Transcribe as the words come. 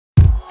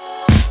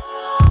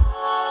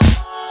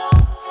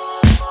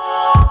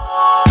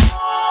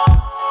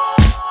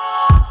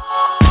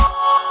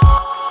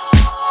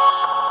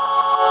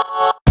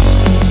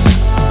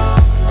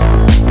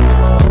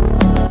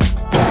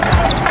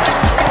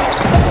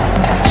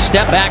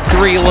Step back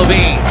three,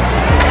 Lavine.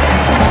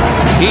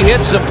 He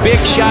hits a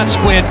big shot,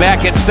 Squint,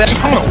 back at Fed. There's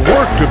a ton of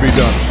work to be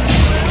done.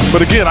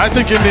 But again, I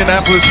think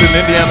Indianapolis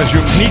and Indiana is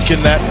unique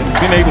in that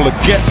being able to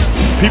get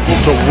people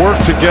to work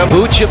together.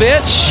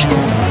 Vucevic.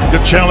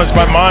 Good challenge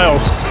by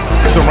Miles.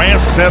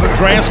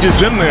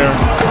 Saransky's in there.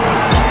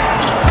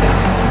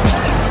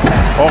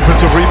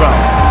 Offensive rebound.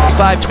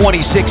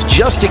 5:26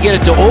 just to get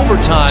it to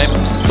overtime,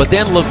 but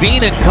then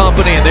Lavine and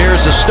company, and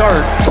there's a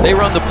start. They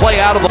run the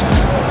play out of the...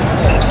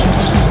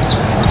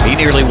 He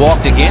nearly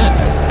walked again.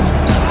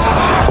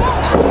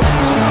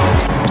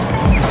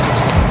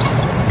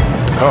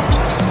 Oh.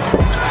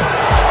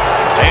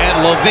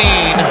 And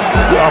Lavine.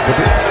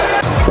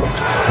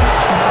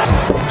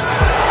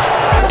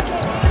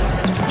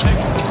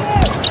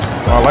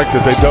 I like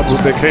that they doubled.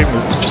 They came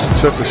to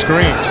set the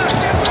screen.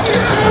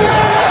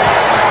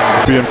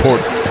 Be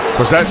important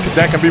because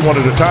that can be one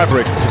of the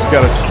tiebreakers. You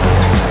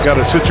got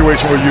a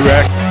situation where you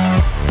act.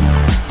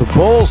 The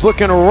Bulls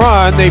looking to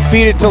run. They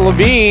feed it to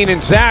Lavine,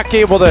 and Zach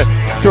able to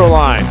throw a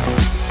line.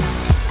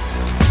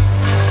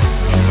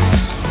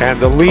 And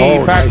the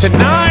lead back to 9,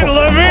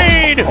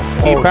 Lavine!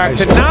 He back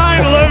to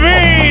 9,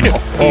 Lavine!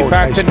 He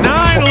back to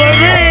 9,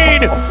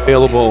 Lavine!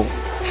 Available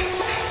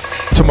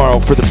tomorrow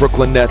for the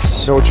Brooklyn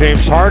Nets. No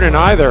James Harden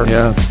either.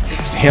 Yeah,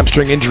 it's a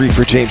hamstring injury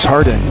for James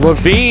Harden.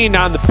 Lavine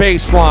on the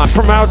baseline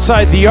from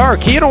outside the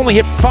arc. He had only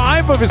hit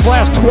 5 of his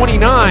last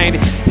 29.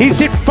 He's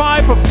hit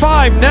 5 of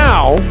 5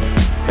 now.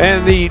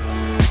 And the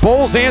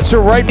Bulls answer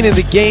right in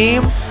the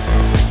game.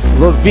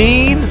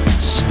 Lavine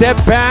step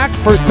back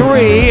for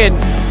 3,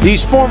 and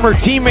these former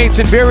teammates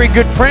and very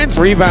good friends.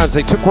 Rebounds,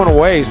 they took one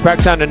away. He's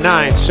back down to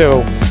 9.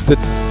 So the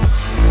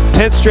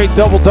 10th straight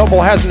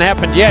double-double hasn't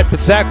happened yet,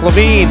 but Zach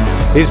Lavine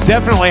is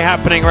definitely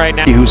happening right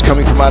now. Who's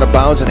coming from out of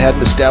bounds and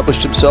hadn't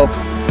established himself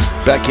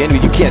back in.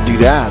 You can't do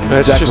that. I mean,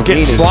 That's just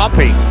getting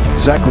sloppy.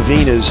 Zach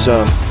Lavine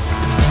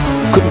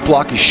couldn't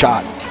block his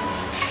shot.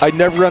 I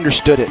never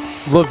understood it.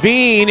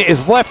 Lavine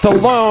is left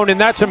alone,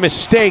 and that's a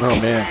mistake. Oh,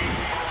 man.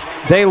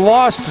 They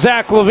lost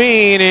Zach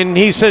Lavine, and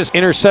he says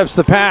intercepts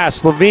the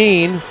pass.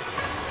 Lavine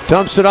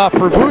dumps it off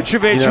for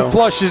Vucevic, who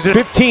flushes it.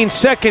 15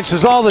 seconds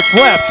is all that's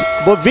left.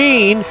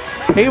 Lavine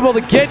able to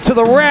get to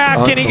the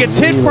rack, and he gets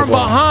hit from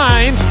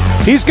behind.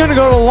 He's going to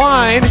go to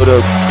line.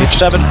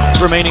 7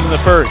 remaining in the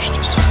first.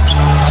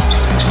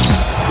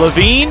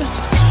 Lavine,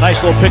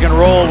 nice little pick and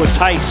roll with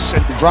Tice.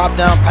 The drop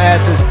down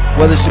passes,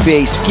 whether it should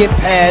be a skip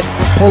pass,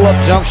 pull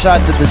up jump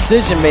shot, the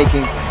decision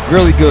making,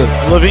 really good.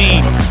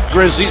 Lavine,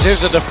 Grizzlies,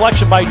 here's a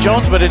deflection by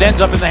Jones, but it ends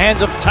up in the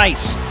hands of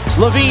Tice.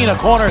 Lavine, a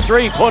corner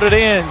 3, put it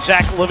in.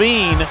 Zach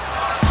Lavine,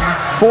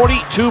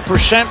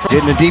 42%.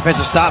 Getting the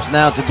defensive stops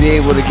now to be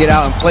able to get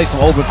out and play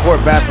some open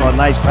court basketball.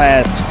 Nice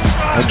pass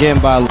again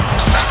by.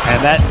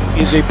 And that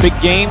is a big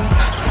game,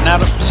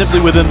 not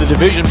simply within the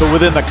division, but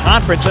within the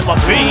conference. And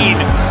Lavine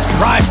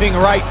driving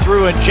right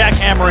through and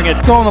jackhammering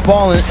it. Throwing the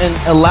ball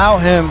and allow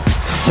him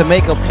to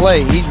make a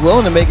play. He's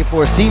willing to make it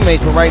for his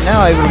teammates, but right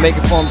now able to make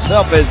it for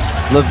himself as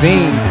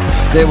Lavine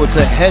is able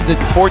to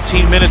hesitate.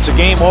 14 minutes a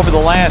game over the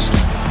last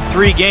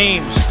 3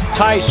 games.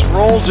 Tice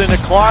rolls into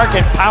Clark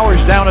and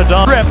powers down a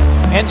dunk. Grip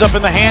ends up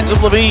in the hands of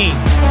Lavine.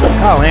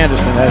 Kyle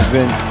Anderson has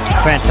been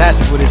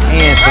fantastic with his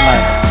hands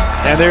tonight.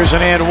 And there's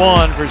an and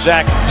 1 for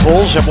Zach.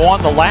 Bulls have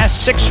won the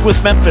last 6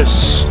 with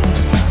Memphis.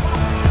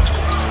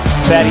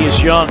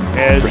 Thaddeus Young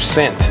has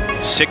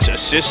 6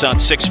 assists on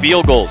 6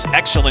 field goals.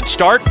 Excellent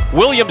start.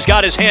 Williams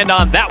got his hand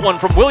on that one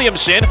from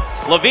Williamson.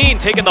 Lavine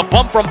taking the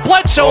bump from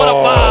Bledsoe and a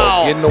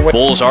foul.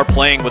 Bulls are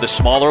playing with a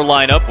smaller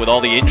lineup with all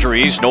the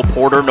injuries. No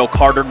Porter, no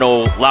Carter,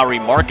 no Lowry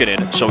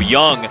Markkanen. So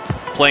Young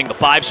playing the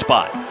 5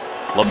 spot.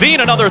 Lavine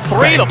another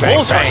 3. The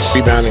Bulls are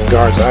rebounding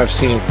guards I've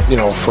seen,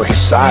 for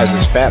his size,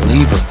 his fat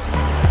lever.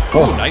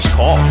 Oh, nice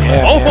call.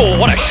 Yeah, man.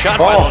 What a shot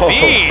by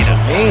Lavine.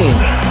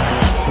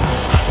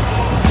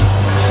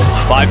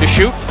 5 to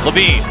shoot.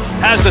 Lavine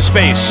has the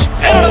space.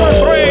 And another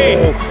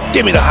 3.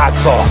 Give me the hot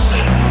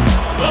sauce.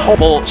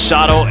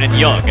 Sato and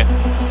Young.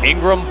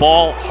 Ingram,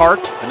 Ball,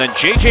 Hart, and then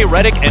J.J.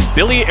 Redick and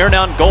Billy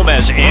Hernan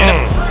Gomez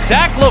in.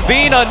 Zach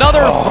Lavine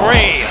another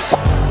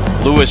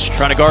 3. Lewis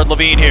trying to guard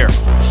Lavine here.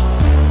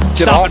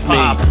 Get Stop off it, me.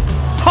 Bob.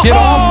 Get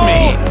off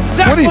me.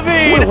 Zach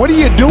Lavine. What are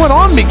you doing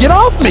on me? Get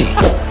off me.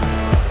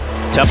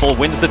 Temple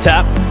wins the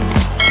tap.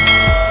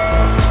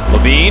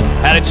 Lavine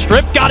had it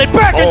stripped, got it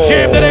back and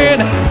jammed it in.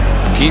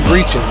 Keep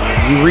reaching.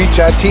 You reach,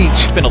 I teach.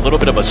 It's been a little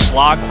bit of a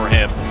slog for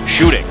him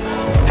shooting.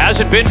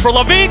 Hasn't been for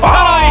Lavine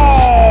tonight.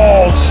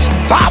 Oh,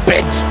 stop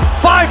it.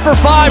 5 for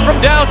 5 from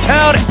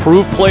downtown.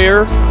 Improved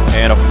player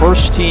and a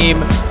first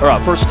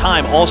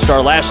time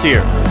All-Star last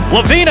year.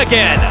 Lavine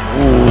again.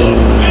 Ooh.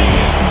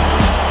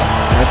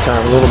 That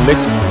time a little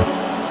mix.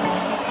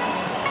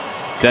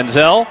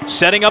 Denzel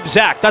setting up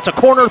Zach. That's a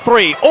corner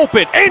 3.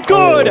 Open and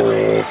good.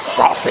 Oh,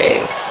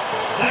 saucy.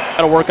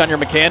 Got to work on your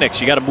mechanics.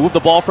 You got to move the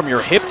ball from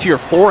your hip to your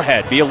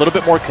forehead. Be a little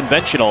bit more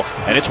conventional,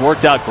 and it's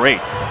worked out great.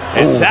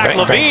 And Zach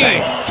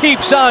Lavine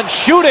keeps on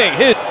shooting.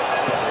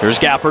 Here's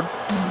Gafford.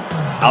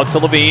 Out to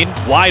Lavine.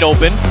 Wide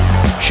open.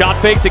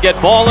 Shot fake to get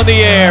ball in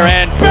the air,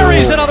 and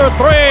buries another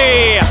 3.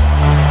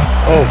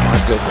 Oh, my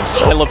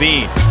goodness.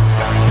 Lavine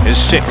is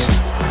 6th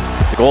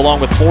to go along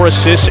with 4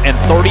 assists and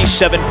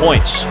 37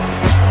 points.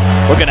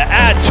 We're going to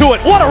add to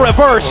it. What a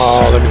reverse!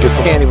 Oh, let me get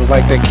some candy. It was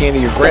like that candy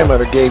your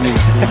grandmother gave you.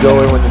 You go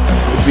in when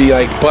it'd be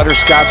like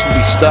butterscotch and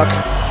be stuck.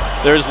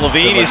 There's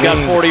Lavine. He's got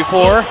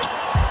 44.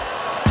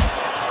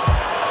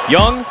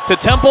 Young to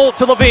Temple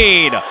to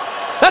Lavine.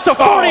 That's a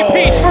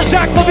 40-piece for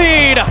Zach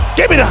Lavine.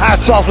 Give me the hot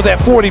sauce with that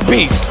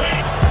 40-piece.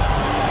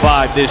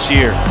 5 this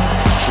year.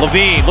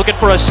 Lavine looking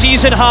for a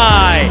season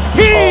high.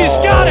 He's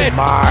got it.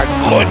 My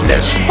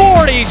goodness.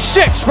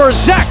 46 for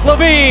Zach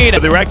Lavine.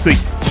 They were actually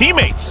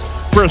teammates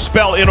for a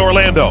spell in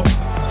Orlando.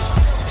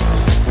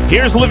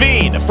 Here's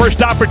Lavine,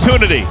 first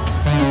opportunity.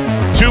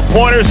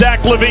 2-pointer, Zach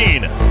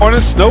Lavine.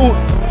 Hornets, nothing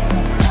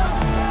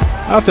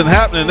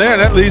happening there.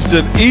 That leads to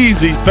an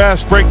easy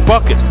fast break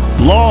bucket.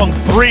 Long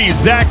 3,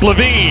 Zach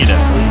Lavine.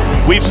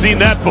 We've seen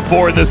that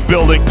before in this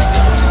building.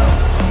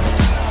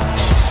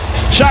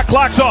 Shot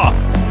clock's off.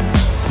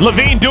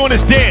 Lavine doing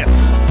his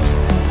dance.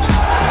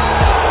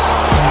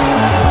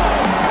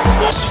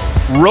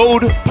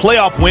 Road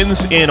playoff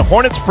wins in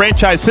Hornets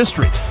franchise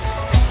history.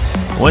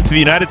 Went to the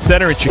United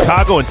Center in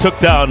Chicago and took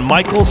down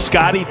Michael,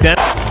 Scotty,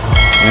 Dennis.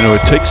 You know,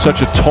 it takes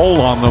such a toll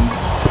on them.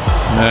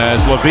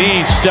 As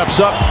Lavine steps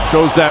up,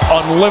 shows that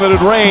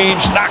unlimited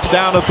range, knocks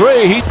down a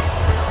 3.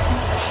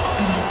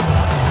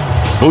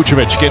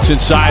 Vucevic gets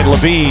inside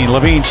Lavine.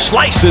 Lavine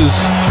slices,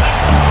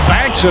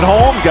 banks it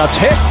home, got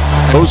hit.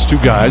 Those two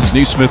guys,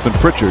 Nesmith and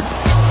Pritchard.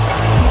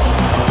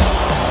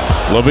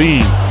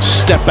 Lavine,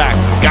 step back,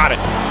 got it.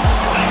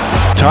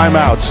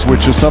 Timeouts,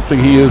 which is something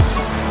he has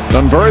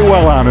done very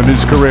well on in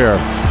his career.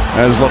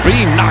 As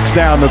Lavine knocks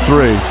down the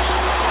 3.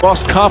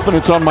 Lost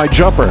confidence on my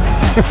jumper.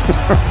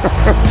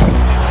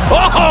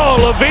 Oh,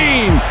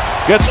 Lavine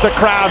gets the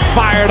crowd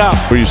fired up.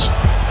 He's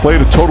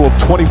played a total of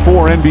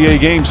 24 NBA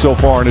games so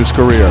far in his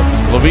career.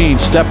 Lavine,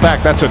 step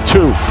back, that's a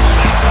 2.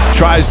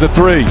 Tries the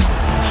 3.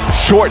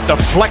 Short,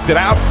 deflected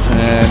out.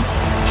 And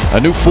a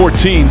new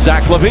 14,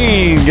 Zach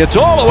Lavine gets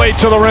all the way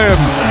to the rim.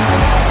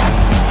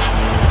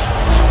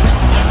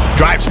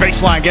 Drives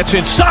baseline, gets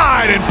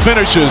inside and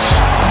finishes.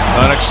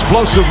 An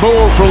explosive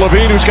move for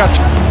Lavine, who's got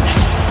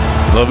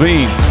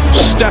Lavine,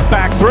 step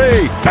back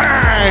 3,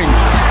 bang!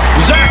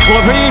 Zach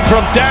Lavine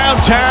from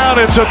downtown,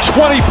 it's a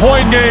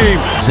 20-point game.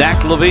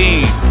 Zach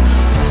Lavine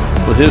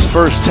with his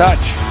first touch.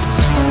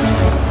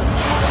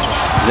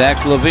 Zach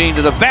Lavine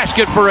to the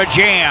basket for a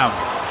jam.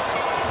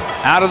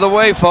 Out of the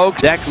way,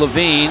 folks. Zach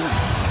Lavine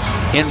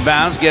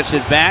inbounds, gets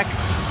it back.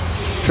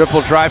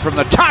 Triple try from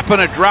the top,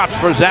 and it drops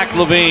for Zach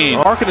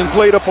Lavine. Marketing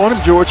played up on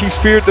him, George. He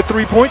feared the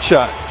 3-point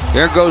shot.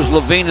 There goes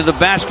Lavine to the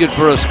basket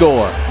for a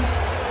score.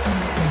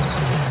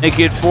 Make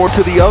it 4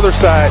 to the other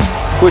side,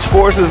 which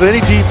forces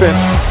any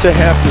defense to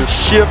have to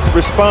shift,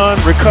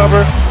 respond,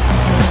 recover.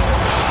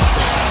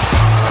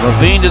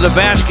 Lavine to the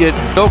basket.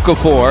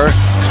 Okafor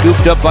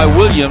scooped up by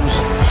Williams.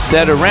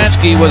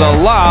 Sadaransky with a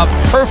lob.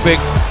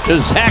 Perfect to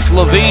Zach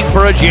Lavine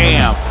for a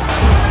jam.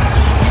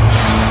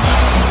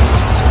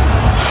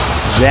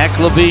 Zach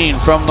Lavine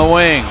from the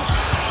wing.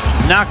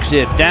 Knocks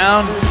it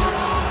down.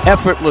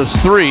 Effortless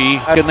 3.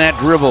 In that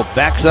dribble.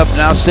 Backs up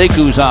now.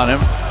 Seku's on him.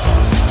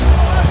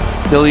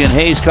 Killian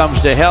Hayes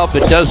comes to help.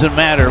 It doesn't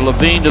matter.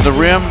 Lavine to the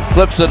rim.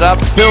 Flips it up.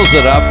 Fills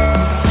it up.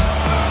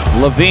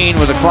 Lavine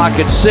with the clock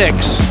at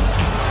 6.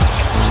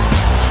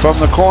 From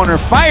the corner.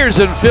 Fires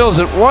and fills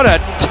it. What a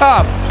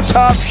tough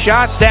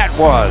shot that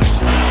was.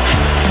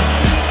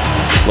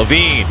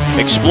 Lavine,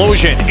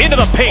 explosion into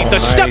the paint, the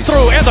step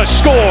through and the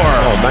score.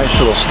 Oh, nice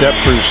little step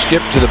through,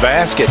 skip to the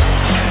basket.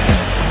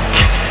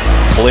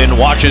 Flynn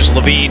watches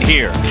Lavine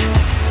here.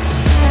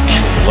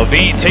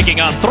 Lavine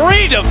taking on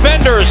 3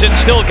 defenders and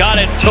still got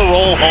it to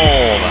roll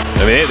home.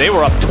 I mean, they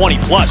were up 20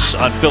 plus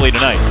on Philly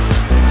tonight.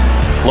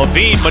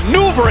 Lavine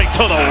maneuvering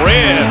to the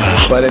rim.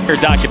 But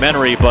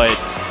documentary, but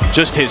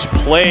just his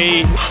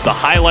play, the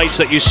highlights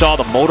that you saw,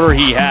 the motor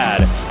he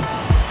had.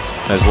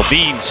 As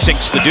Lavine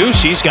sinks the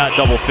deuce, he's got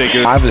double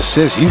figures. 5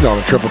 assists, he's on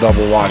a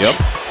triple-double watch. Yep.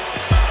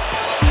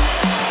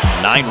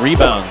 9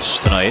 rebounds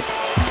tonight.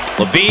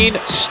 Lavine,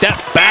 step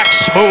back,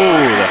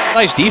 smooth.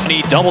 Nice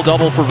defense,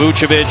 double-double for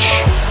Vucevic.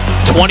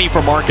 20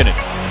 for Markkanen.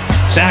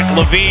 Zach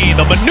Lavine,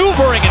 the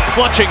maneuvering and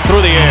clutching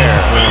through the air.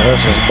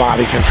 That's his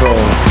body control.